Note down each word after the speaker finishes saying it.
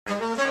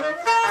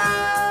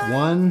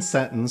One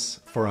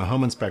sentence for a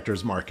home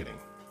inspector's marketing.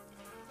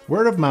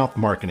 Word of mouth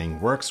marketing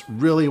works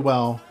really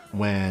well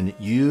when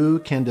you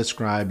can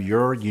describe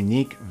your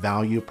unique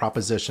value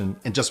proposition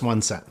in just one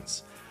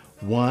sentence.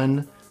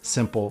 One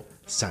simple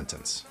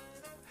sentence.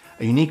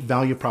 A unique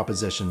value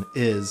proposition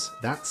is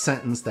that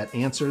sentence that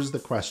answers the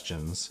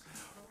questions,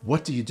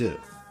 what do you do?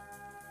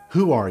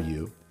 Who are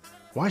you?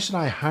 Why should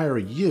I hire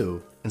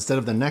you instead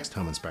of the next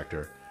home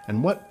inspector?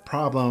 And what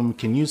problem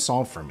can you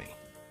solve for me?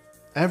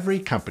 Every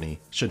company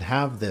should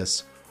have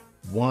this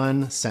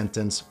one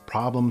sentence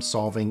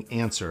problem-solving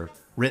answer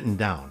written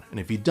down. And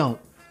if you don't,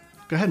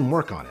 go ahead and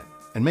work on it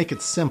and make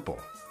it simple.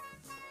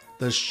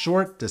 The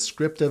short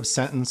descriptive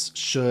sentence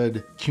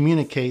should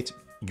communicate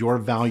your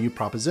value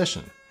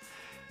proposition.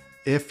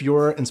 If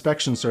your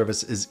inspection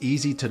service is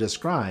easy to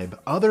describe,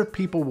 other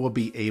people will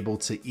be able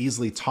to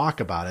easily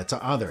talk about it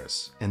to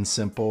others in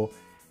simple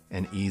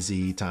and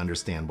easy to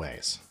understand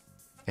ways.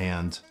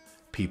 And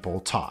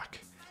people talk.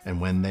 And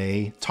when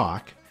they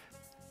talk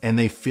and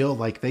they feel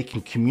like they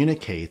can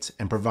communicate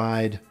and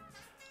provide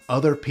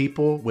other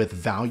people with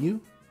value,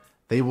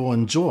 they will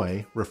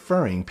enjoy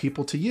referring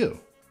people to you.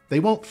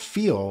 They won't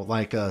feel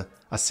like a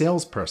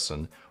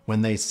salesperson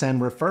when they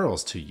send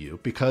referrals to you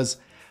because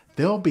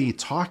they'll be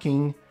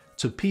talking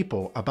to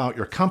people about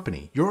your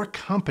company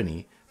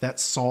that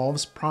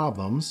solves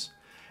problems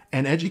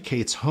and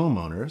educates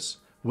homeowners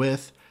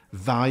with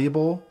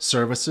valuable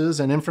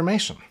services and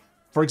information.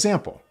 For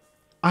example,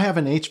 I have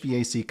an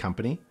HVAC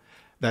company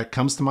that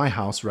comes to my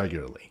house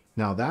regularly.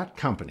 Now that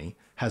company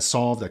has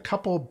solved a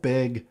couple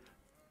big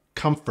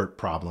comfort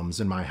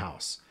problems in my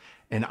house,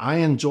 and I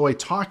enjoy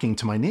talking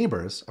to my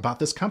neighbors about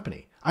this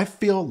company. I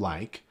feel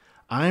like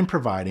I'm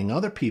providing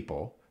other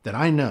people that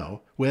I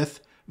know with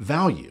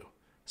value,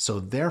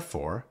 so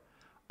therefore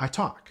I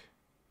talk.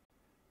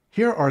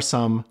 Here are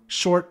some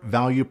short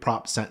value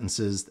prop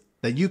sentences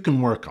that you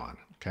can work on,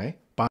 okay?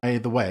 By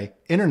the way,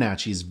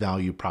 InterNACHI's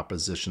value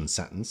proposition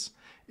sentence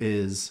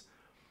is,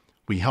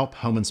 we help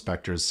home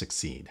inspectors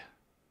succeed.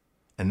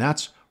 And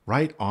that's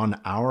right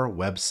on our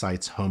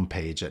website's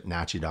homepage at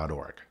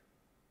nachi.org.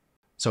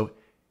 So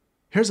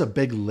here's a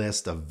big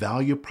list of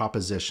value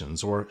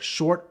propositions or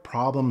short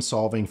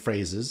problem-solving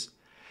phrases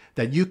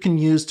that you can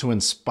use to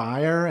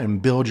inspire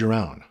and build your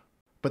own.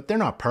 But they're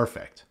not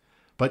perfect,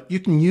 but you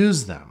can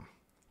use them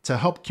to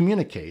help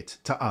communicate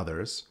to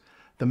others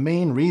the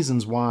main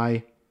reasons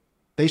why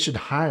they should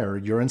hire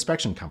your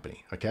inspection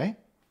company, okay?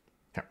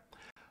 Here.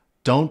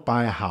 Don't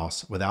buy a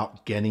house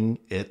without getting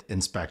it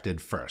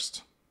inspected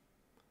first.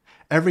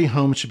 Every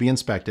home should be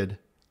inspected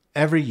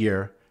every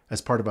year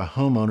as part of a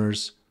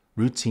homeowner's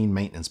routine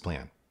maintenance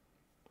plan.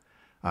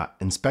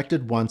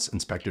 Inspected once,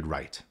 inspected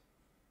right.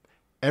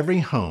 Every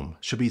home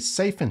should be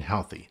safe and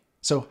healthy,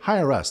 so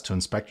hire us to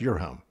inspect your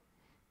home.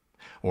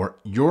 Or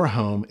your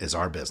home is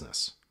our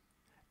business.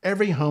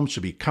 Every home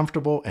should be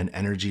comfortable and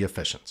energy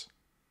efficient.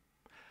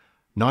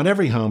 Not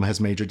every home has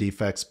major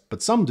defects,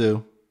 but some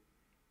do.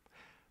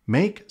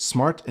 Make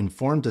smart,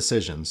 informed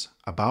decisions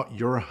about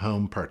your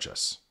home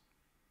purchase.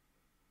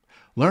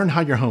 Learn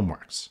how your home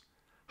works,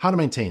 how to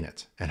maintain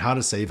it, and how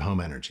to save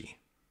home energy.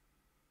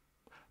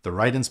 The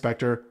right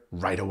inspector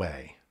right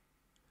away.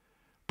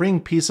 Bring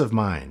peace of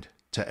mind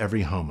to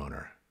every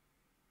homeowner.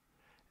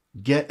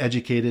 Get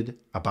educated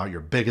about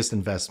your biggest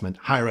investment.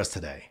 Hire us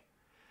today.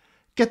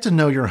 Get to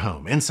know your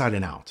home inside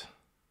and out.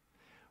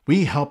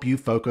 We help you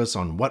focus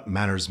on what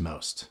matters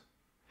most.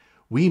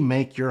 We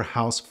make your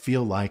house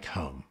feel like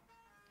home.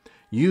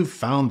 You've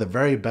found the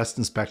very best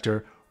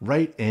inspector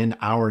right in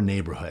our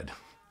neighborhood.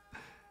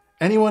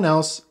 Anyone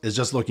else is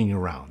just looking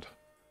around.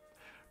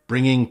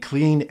 Bringing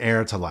clean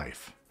air to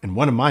life. And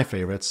one of my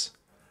favorites,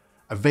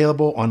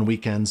 available on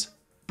weekends,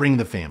 bring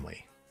the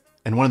family.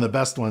 And one of the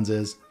best ones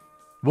is,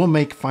 we'll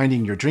make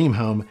finding your dream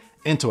home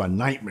into a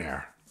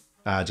nightmare.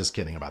 Just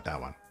kidding about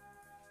that one.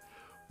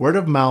 Word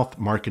of mouth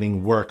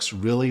marketing works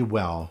really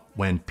well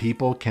when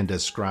people can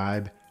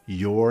describe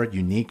your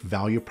unique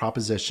value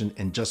proposition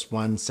in just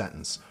one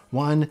sentence,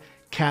 one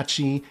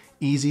catchy,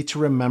 easy to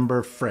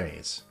remember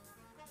phrase.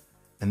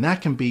 And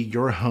that can be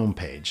your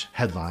homepage,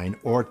 headline,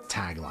 or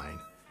tagline.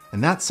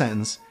 And that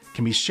sentence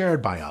can be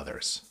shared by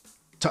others,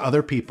 to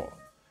other people.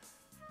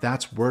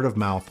 That's word of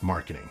mouth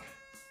marketing.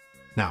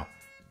 Now,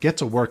 get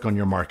to work on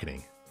your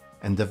marketing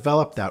and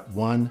develop that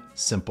one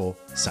simple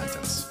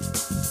sentence.